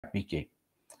pk.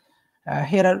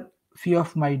 Here are few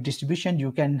of my distribution.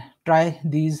 You can try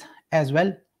these as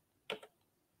well.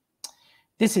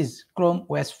 This is Chrome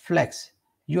OS Flex.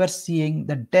 You are seeing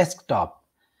the desktop.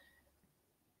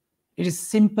 It is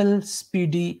simple,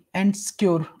 speedy, and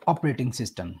secure operating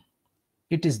system.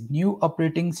 It is new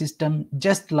operating system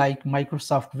just like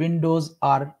Microsoft Windows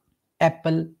or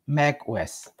Apple Mac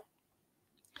OS.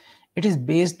 It is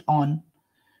based on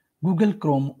Google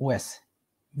Chrome OS,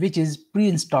 which is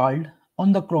pre-installed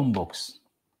on the Chromebooks.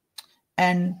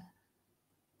 And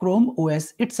Chrome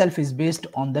OS itself is based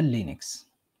on the Linux.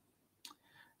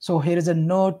 So here is a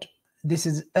note. This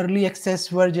is early access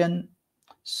version,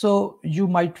 so you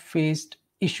might face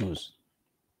issues.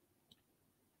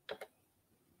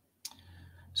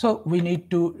 So we need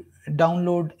to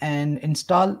download and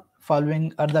install.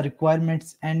 Following are the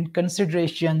requirements and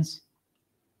considerations.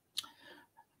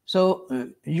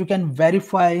 So you can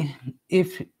verify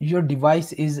if your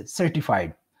device is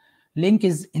certified. Link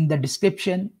is in the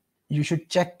description. You should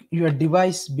check your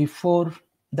device before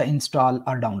the install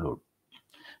or download.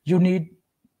 You need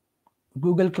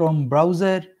Google Chrome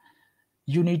browser.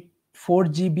 You need 4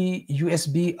 GB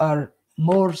USB or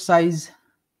more size.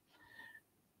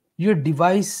 Your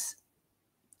device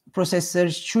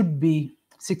processor should be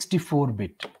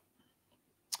 64-bit.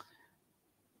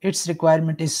 Its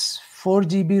requirement is 4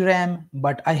 GB RAM,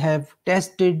 but I have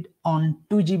tested on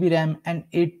 2 GB RAM and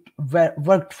it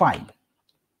worked fine.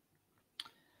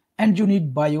 And you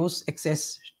need BIOS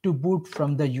access to boot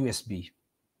from the USB.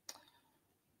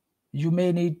 You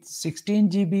may need 16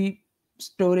 GB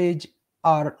storage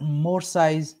or more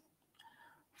size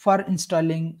for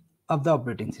installing of the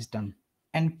operating system.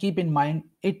 And keep in mind,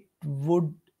 it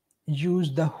would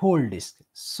use the whole disk.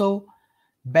 So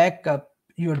back up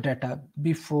your data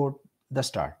before the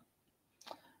start.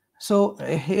 So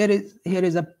here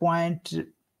is a point.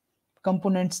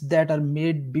 Components that are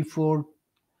made before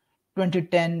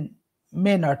 2010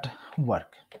 may not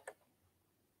work.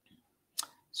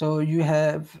 So you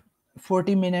have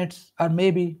 40 minutes or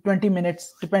maybe 20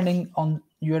 minutes depending on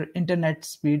your internet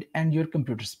speed and your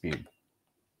computer speed.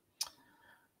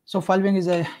 So following is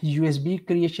a USB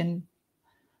creation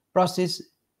process.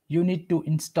 You need to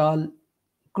install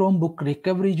Chromebook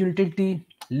recovery utility.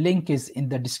 Link is in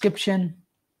the description.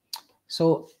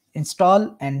 So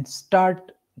install and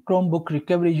start Chromebook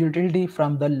recovery utility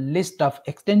from the list of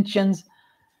extensions.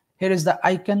 Here is the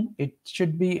icon. It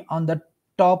should be on the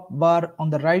top bar on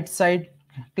the right side.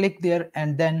 Click there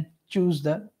and then choose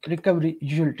the recovery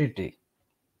utility.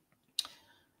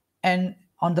 And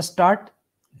on the start,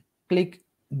 click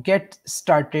get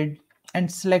started and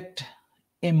select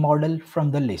a model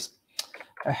from the list.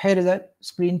 Here is a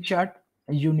screenshot.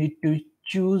 You need to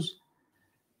choose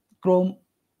Chrome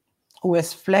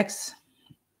OS Flex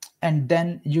and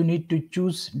then you need to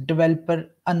choose developer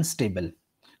unstable.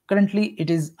 Currently it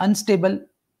is unstable,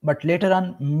 but later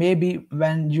on, maybe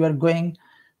when you are going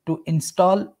to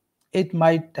install, it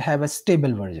might have a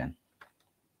stable version.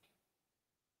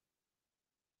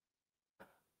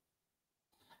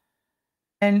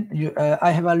 And I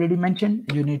have already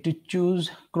mentioned, you need to choose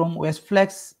Chrome OS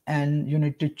Flex and you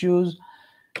need to choose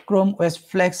Chrome OS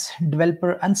Flex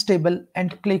developer unstable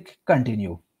and click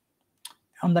continue.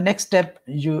 On the next step,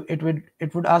 it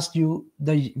would ask you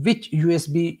which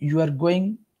USB you are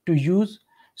going to use.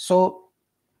 So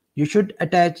you should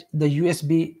attach the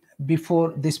USB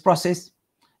before this process,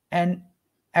 and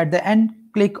at the end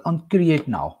click on create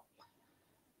now.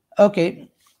 Okay,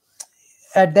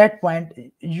 at that point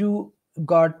you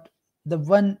got the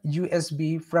one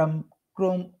USB from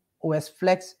Chrome OS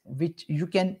Flex, which you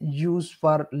can use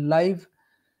for live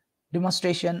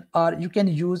demonstration or you can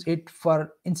use it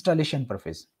for installation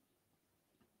purpose.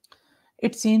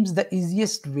 It seems the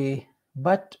easiest way,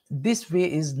 but this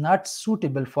way is not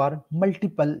suitable for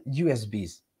multiple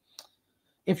USBs.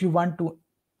 If you want to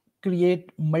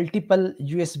create multiple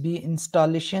USB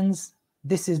installations,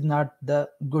 this is not the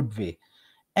good way.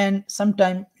 And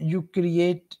sometimes you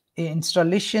create an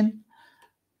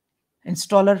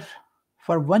installer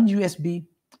for one USB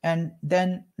and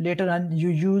then later on you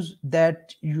use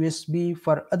that USB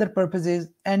for other purposes,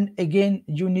 and again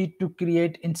you need to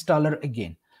create installer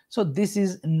again. So this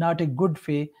is not a good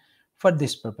way for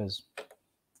this purpose.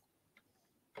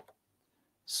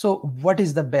 So what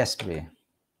is the best way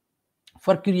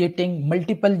for creating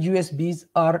multiple USBs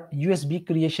or USB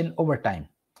creation over time?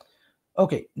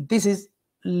 Okay, this is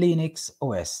Linux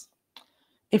OS.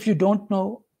 If you don't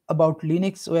know about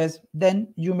Linux OS,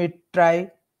 then you may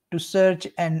try to search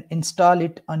and install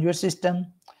it on your system,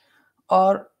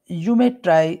 or you may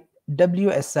try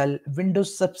WSL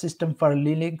Windows Subsystem for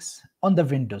Linux on the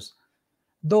Windows.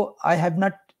 Though I have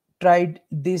not tried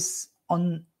this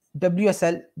on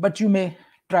WSL, but you may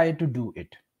try to do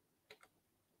it.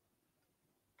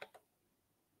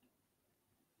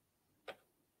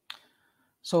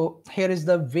 So here is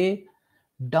the way.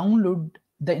 Download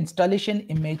the installation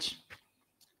image,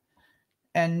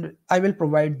 and I will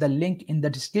provide the link in the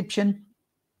description,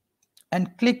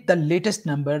 and click the latest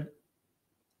number.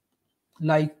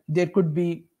 Like there could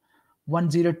be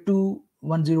 102,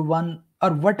 101, or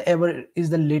whatever is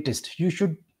the latest. You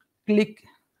should click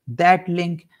that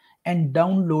link and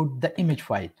download the image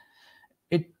file.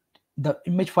 The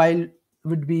image file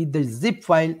would be the zip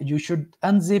file. You should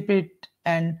unzip it,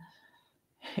 and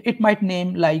it might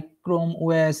name like Chrome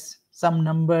OS, some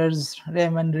numbers,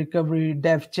 Raven recovery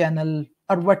dev channel,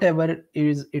 or whatever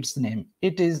is its name.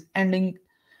 It is ending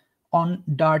on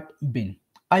 .bin.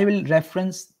 I will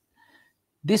reference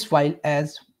this file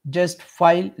as just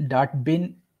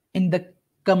file.bin in the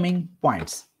coming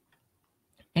points.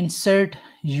 Insert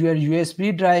your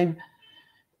USB drive.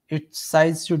 Its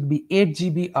size should be 8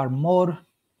 GB or more.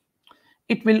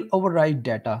 It will overwrite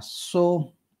data,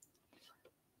 so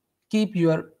keep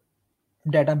your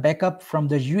data backup from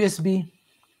the USB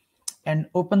and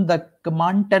open the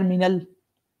command terminal.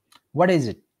 What is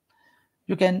it?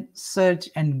 You can search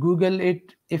and Google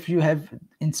it. If you have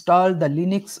installed the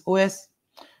Linux OS,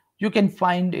 you can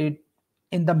find it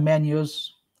in the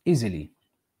menus easily.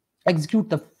 Execute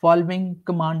the following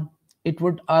command. It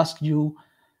would ask you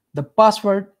the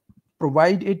password,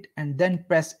 provide it, and then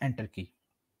press enter key.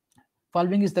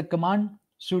 Following is the command: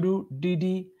 sudo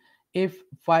dd if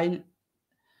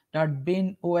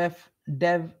file.bin of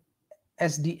dev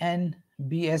sdn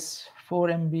bs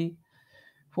 4mb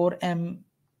 4m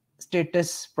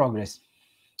status progress.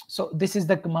 So this is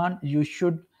the command. You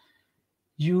should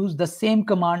use the same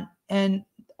command, and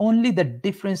only the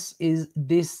difference is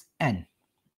this n.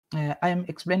 I am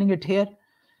explaining it here.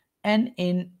 N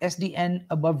in SDN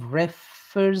above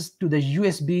refers to the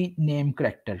USB name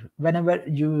character. Whenever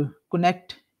you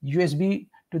connect USB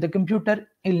to the computer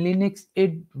in Linux,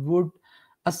 it would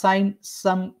assign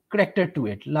some character to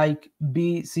it, like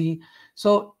B, C.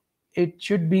 So it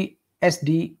should be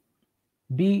SD,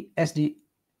 B, SD,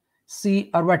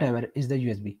 C, or whatever is the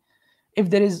USB. If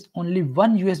there is only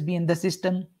one USB in the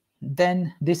system,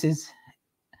 then this is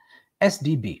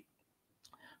SDB.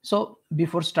 So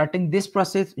before starting this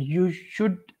process, you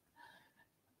should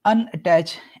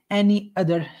unattach any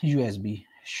other USB.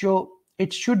 So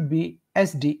it should be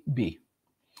SDB.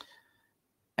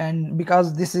 And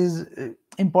because this is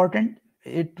important,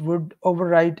 it would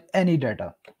override any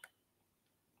data.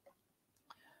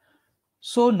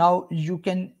 So now you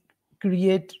can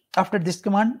create, after this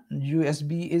command,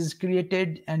 USB is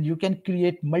created, and you can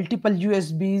create multiple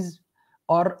USBs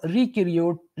or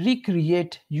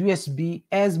recreate USB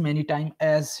as many times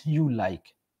as you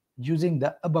like using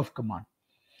the above command,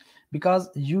 because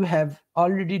you have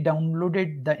already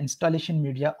downloaded the installation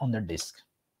media on the disk.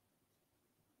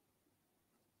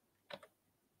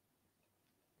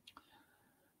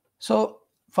 So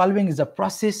following is the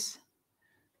process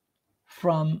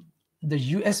from the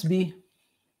USB.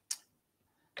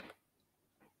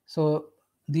 So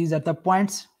these are the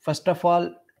points. First of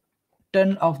all,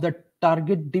 turn off the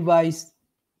target device,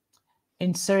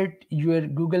 insert your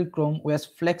Google Chrome OS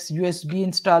Flex USB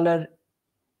installer,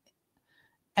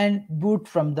 and boot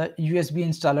from the USB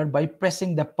installer by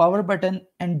pressing the power button,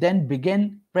 and then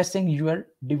begin pressing your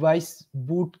device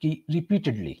boot key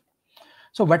repeatedly.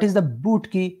 So what is the boot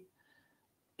key?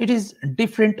 It is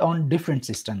different on different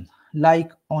systems.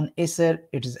 Like on Acer,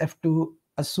 it is F2,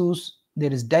 Asus,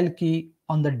 there is Dell key.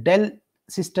 On the Dell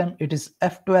system, it is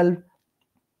F12,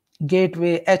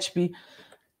 Gateway, HP.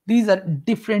 These are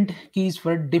different keys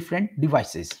for different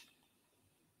devices.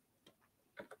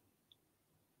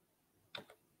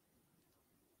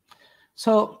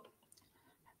 So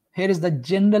here is the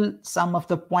general sum of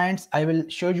the points. I will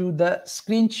show you the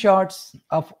screenshots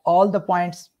of all the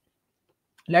points.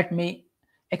 Let me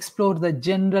explore the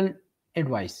general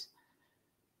advice.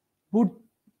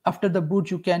 After the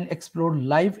boot, you can explore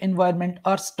live environment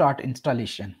or start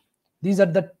installation. These are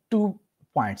the 2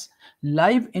 points.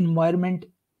 Live environment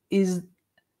is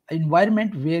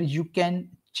environment where you can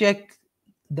check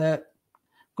the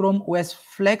Chrome OS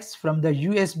Flex from the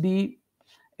USB.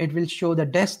 It will show the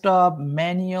desktop,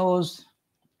 menus,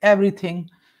 everything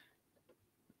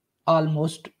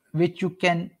almost, which you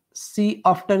can see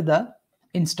after the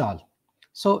install.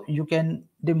 So you can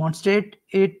demonstrate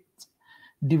it.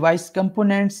 Device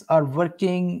components are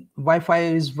working, Wi-Fi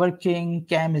is working,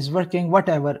 cam is working,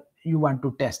 whatever you want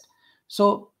to test.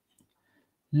 So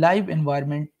live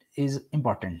environment is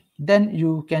important. Then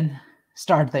you can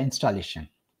start the installation.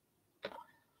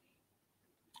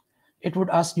 it would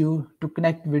ask you to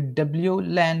connect with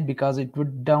WLAN because it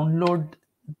would download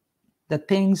the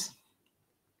things.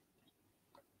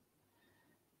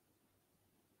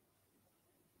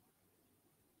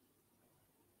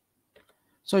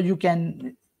 So you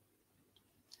can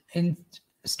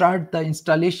start the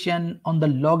installation on the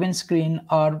login screen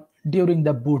or during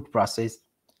the boot process.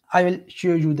 I will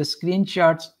show you the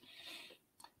screenshots,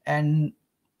 and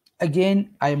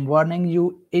again I am warning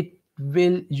you, it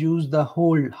will use the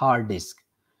whole hard disk.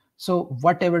 So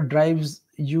whatever drives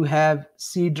you have,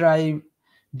 C drive,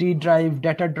 D drive,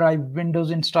 data drive,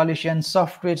 Windows installation,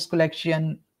 softwares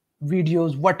collection,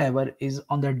 videos, whatever is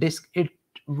on the disk, it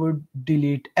would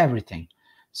delete everything.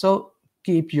 So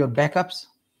keep your backups,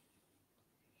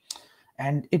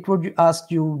 and it would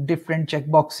ask you different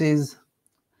checkboxes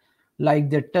like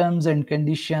the terms and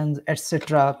conditions,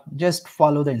 etc. Just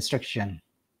follow the instruction.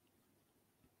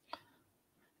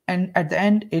 And at the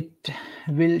end, it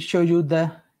will show you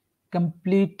the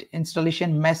complete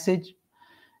installation message,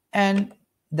 and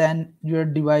then your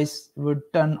device would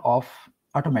turn off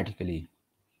automatically.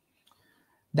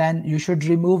 Then you should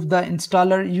remove the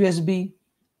installer USB,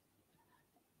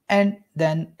 and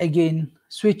then again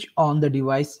switch on the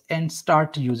device and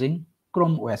start using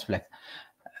Chrome OS Flex.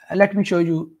 Let me show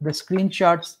you the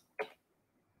screenshots.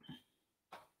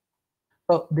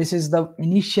 So this is the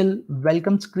initial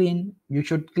welcome screen. You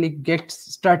should click get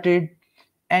started,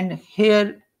 and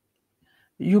here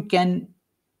you can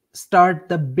start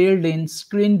the built-in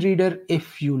screen reader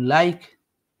if you like.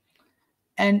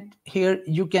 And here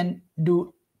you can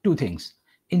do two things: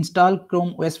 install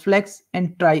Chrome OS Flex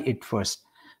and try it first.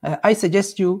 I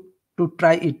suggest you to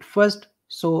try it first,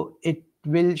 so it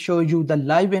will show you the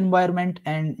live environment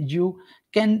and you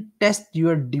can test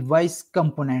your device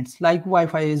components like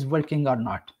Wi-Fi is working or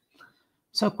not.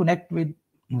 So connect with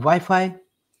Wi-Fi,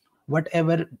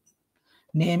 whatever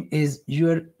name is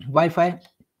your Wi-Fi,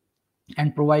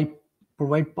 and provide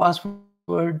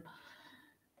password,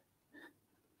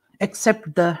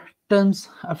 accept the terms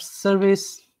of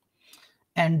service,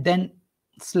 and then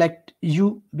select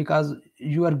you because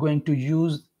you are going to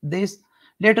use this.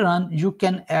 Later on you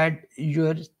can add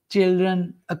your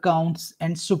children accounts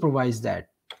and supervise that.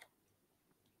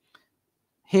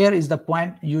 Here is the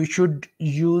point: you should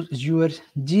use your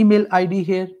Gmail ID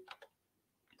here,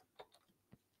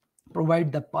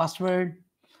 provide the password,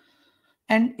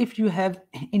 and if you have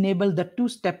enabled the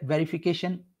two-step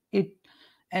verification, it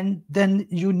and then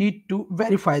you need to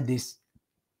verify this,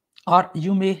 or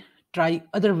you may try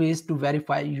other ways to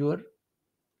verify your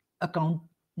account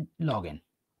login.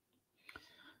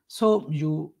 So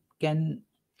you can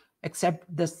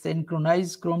accept the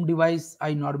synchronized Chrome device.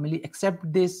 I normally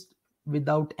accept this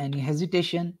without any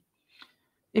hesitation.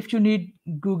 If you need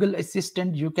Google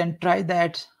Assistant, you can try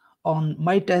that. On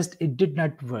my test, it did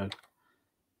not work.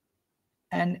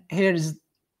 And here is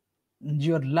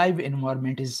your live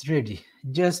environment is ready.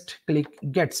 Just click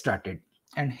get started,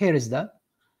 and here is the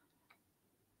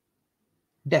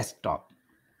desktop.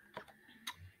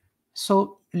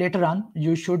 So later on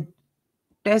you should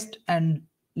test and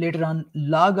later on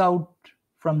log out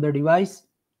from the device,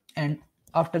 and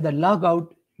after the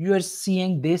logout you are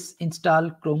seeing this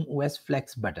install Chrome OS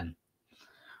Flex button.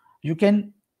 You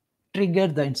can trigger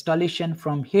the installation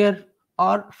from here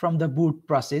or from the boot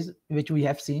process which we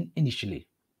have seen initially.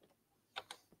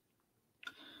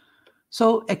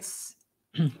 So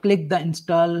click the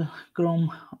install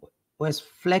Chrome OS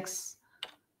Flex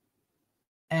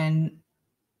and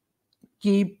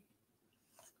keep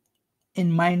in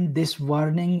mind this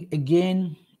warning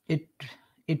again.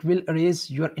 It will erase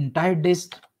your entire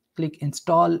disk. Click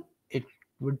install. It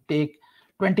would take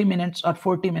 20 minutes or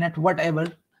 40 minutes, whatever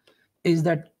is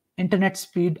that internet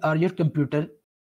speed or your computer